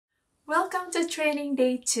Welcome to training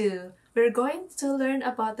day 2. We're going to learn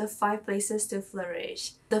about the 5 places to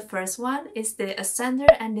flourish. The first one is the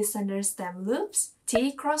ascender and descender stem loops,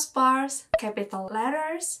 T crossbars, capital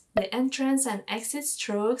letters, the entrance and exit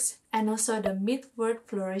strokes, and also the mid-word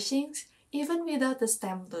flourishings, even without the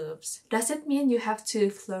stem loops. Does it mean you have to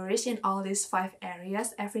flourish in all these 5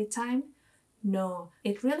 areas every time? No,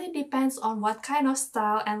 it really depends on what kind of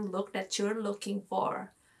style and look that you're looking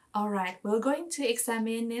for. Alright, we're going to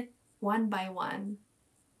examine it one by one.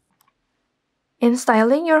 In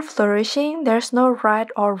styling your flourishing, there's no right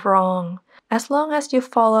or wrong. As long as you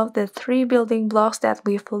follow the 3 building blocks that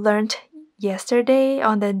we've learned yesterday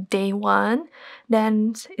on the day 1,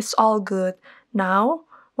 then it's all good. Now,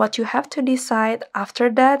 what you have to decide after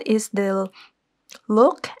that is the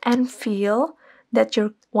look and feel that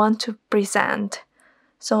you want to present.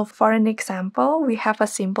 So for an example, we have a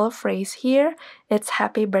simple phrase here. It's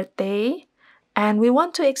happy birthday. And we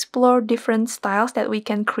want to explore different styles that we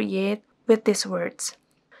can create with these words.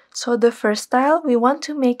 So the first style, we want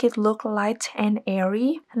to make it look light and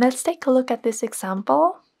airy. Let's take a look at this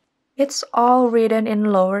example. It's all written in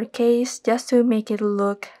lowercase just to make it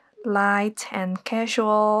look light and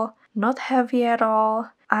casual, not heavy at all.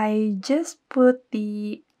 I just put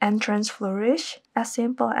the entrance flourish as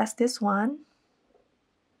simple as this one.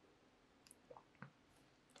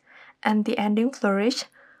 And the ending flourish,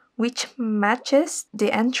 which matches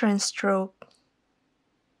the entrance stroke.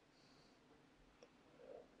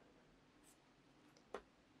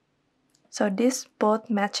 So this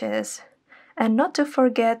both matches. And not to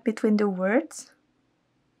forget between the words,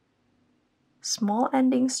 small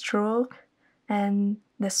ending stroke and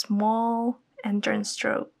the small entrance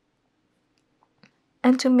stroke.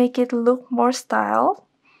 And to make it look more styled,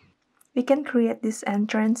 we can create this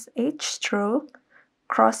entrance H stroke,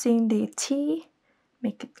 crossing the T,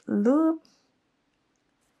 make it loop,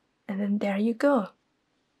 and then there you go.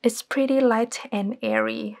 It's pretty light and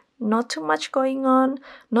airy. Not too much going on,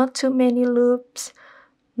 not too many loops,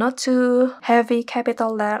 not too heavy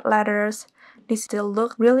capital letters. This still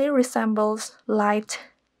look really resembles light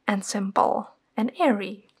and simple and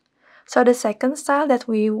airy. So the second style that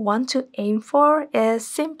we want to aim for is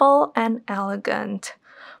simple and elegant.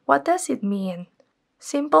 What does it mean?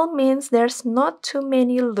 Simple means there's not too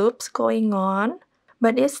many loops going on,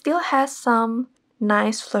 but it still has some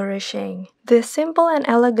nice flourishing. The simple and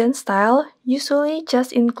elegant style usually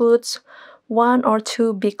just includes 1 or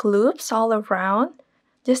 2 big loops all around,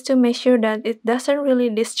 just to make sure that it doesn't really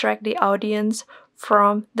distract the audience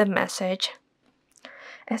from the message.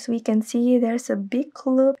 As we can see, there's a big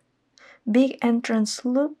loop, big entrance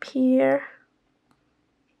loop here,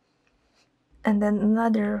 and then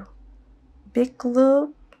another big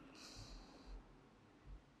loop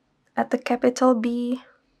at the capital B,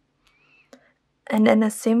 and then a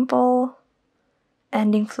simple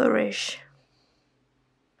ending flourish.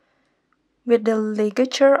 With the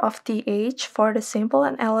ligature of TH for the simple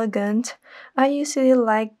and elegant, I usually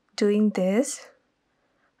like doing this.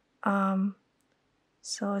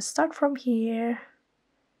 So start from here,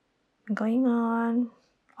 going on,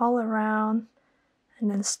 all around, and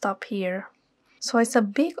then stop here. So it's a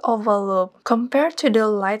big oval loop. Compared to the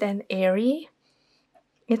light and airy,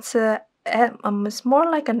 it's more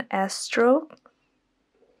like an S stroke.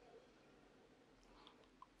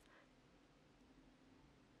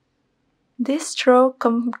 This stroke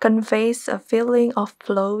conveys a feeling of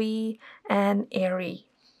flowy and airy,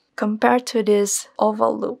 compared to these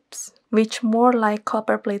oval loops, which more like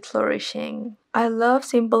copperplate flourishing. I love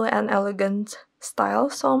simple and elegant style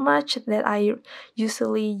so much that I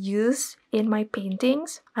usually use in my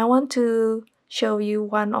paintings. I want to show you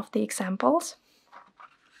one of the examples.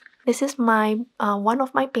 This is one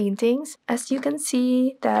of my paintings. As you can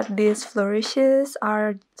see that these flourishes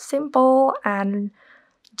are simple and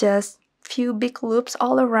just few big loops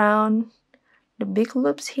all around. The big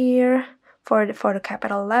loops here for the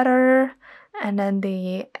capital letter, and then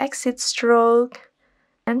the exit stroke,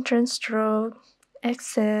 entrance stroke,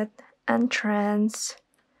 exit, entrance,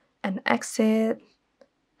 and exit,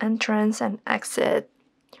 entrance, and exit.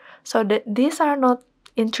 So these are not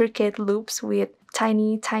intricate loops with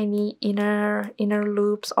tiny inner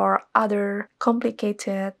loops or other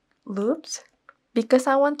complicated loops, because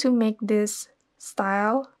I want to make this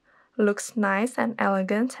style looks nice and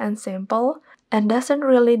elegant and simple and doesn't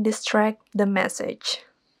really distract the message.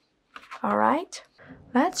 Alright,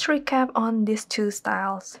 let's recap on these 2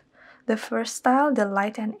 styles. The first style, the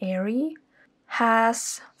light and airy,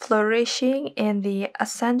 has flourishing in the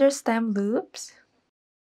ascender stem loops,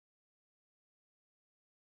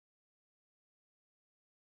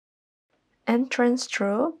 entrance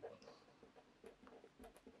stroke,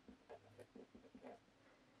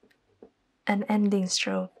 an ending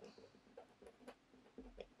stroke.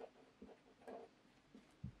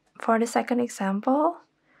 For the second example,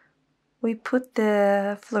 we put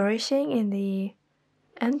the flourishing in the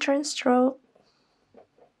entrance stroke,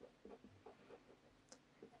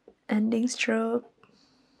 ending stroke,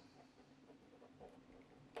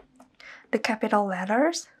 the capital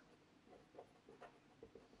letters,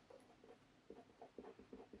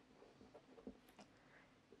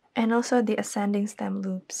 and also the ascending stem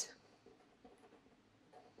loops.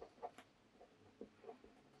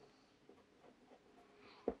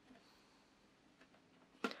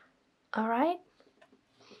 Alright?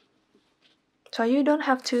 So you don't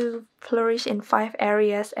have to flourish in 5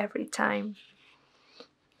 areas every time.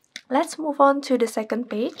 Let's move on to the second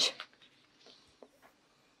page.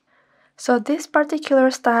 So this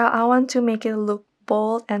particular style, I want to make it look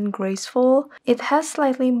bold and graceful. It has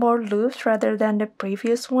slightly more loops rather than the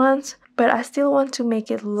previous ones, but I still want to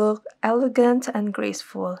make it look elegant and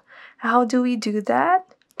graceful. How do we do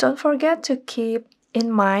that? Don't forget to keep in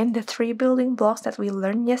mind the 3 building blocks that we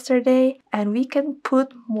learned yesterday, and we can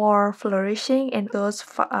put more flourishing in those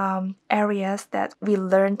areas that we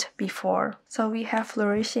learned before. So we have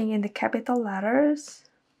flourishing in the capital letters,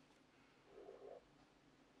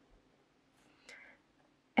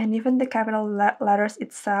 and even the capital letters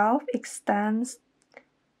itself extends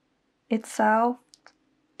itself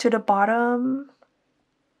to the bottom,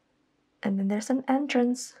 and then there's an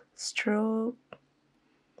entrance stroke.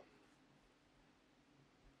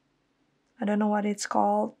 I don't know what it's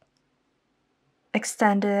called.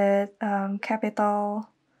 Extended capital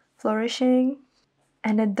flourishing,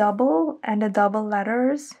 and the double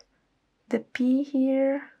letters, the P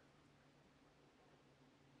here,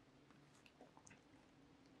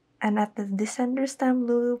 and at the descender stem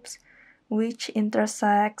loops, which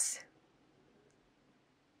intersects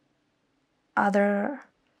other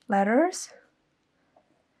letters,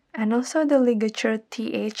 and also the ligature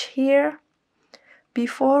TH here.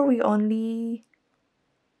 Before we only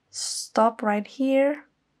stop right here,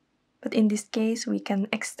 but in this case we can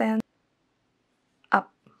extend up.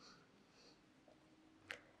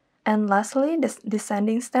 And lastly, the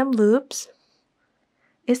descending stem loops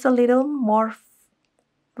is a little more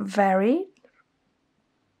varied.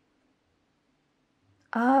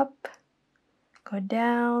 Up, go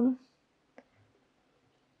down,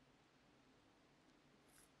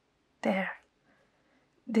 there.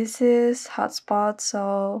 This is hotspot,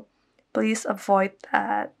 so please avoid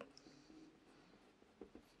that.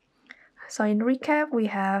 So in recap, we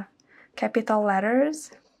have capital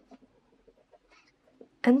letters,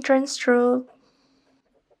 entrance stroke,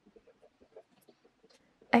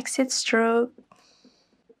 exit stroke,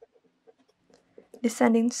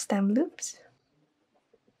 descending stem loops,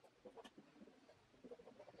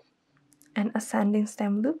 and ascending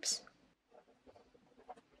stem loops.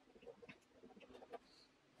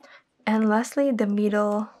 And lastly, the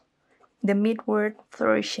mid-word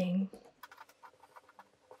flourishing.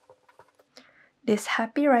 This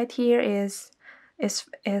happy right here is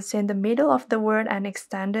in the middle of the word and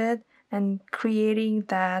extended, and creating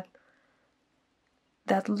that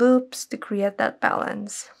loops to create that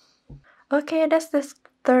balance. Okay, that's the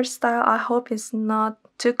third style. I hope it's not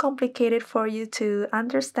too complicated for you to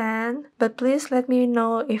understand, but please let me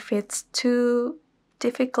know if it's too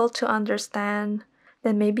difficult to understand.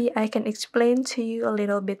 Then maybe I can explain to you a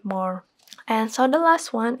little bit more. And so the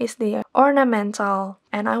last one is the ornamental,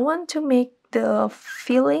 and I want to make the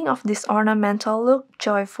feeling of this ornamental look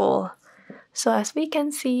joyful. So as we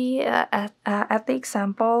can see at the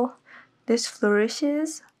example, this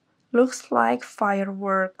flourishes looks like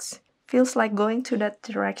fireworks, feels like going to that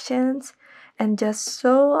directions, and just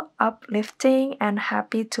so uplifting and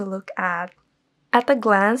happy to look at. At a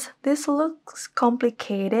glance, this looks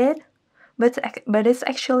complicated, but it's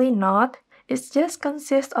actually not. It just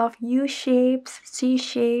consists of U shapes, C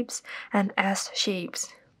shapes, and S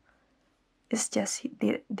shapes. It's just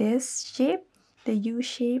this shape, the U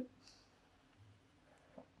shape,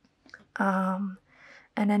 and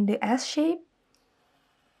then the S shape,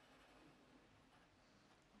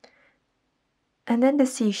 and then the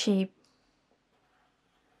C shape.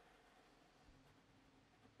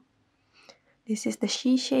 This is the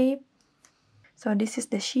C shape. So this is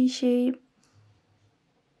the C shape.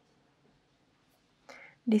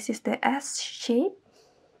 This is the S shape.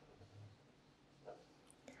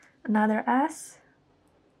 Another S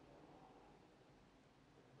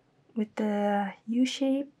with the U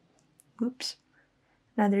shape. Oops.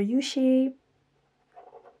 Another U shape.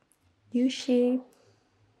 U shape.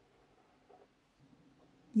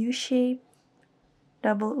 U shape.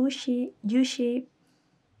 Double U shape.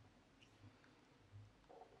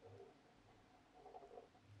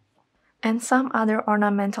 and some other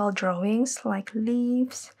ornamental drawings like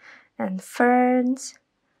leaves and ferns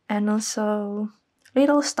and also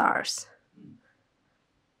little stars.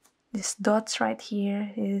 These dots right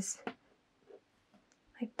here is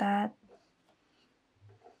like that.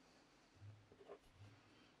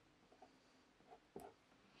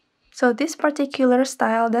 So this particular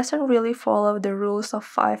style doesn't really follow the rules of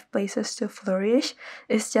 5 places to flourish.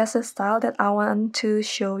 It's just a style that I want to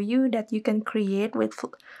show you that you can create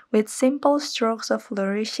with simple strokes of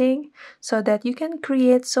flourishing, so that you can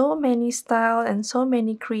create so many styles and so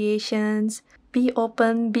many creations. Be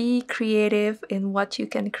open, be creative in what you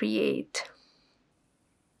can create.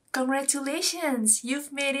 Congratulations!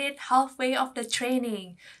 You've made it halfway of the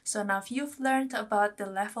training. So now you've learned about the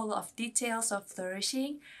level of details of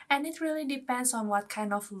flourishing, and it really depends on what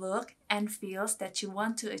kind of look and feels that you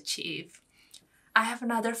want to achieve. I have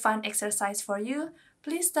another fun exercise for you.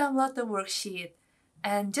 Please download the worksheet.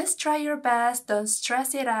 And just try your best, don't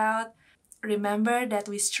stress it out. Remember that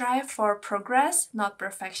we strive for progress, not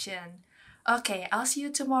perfection. Okay, I'll see you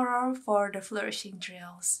tomorrow for the flourishing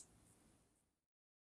drills.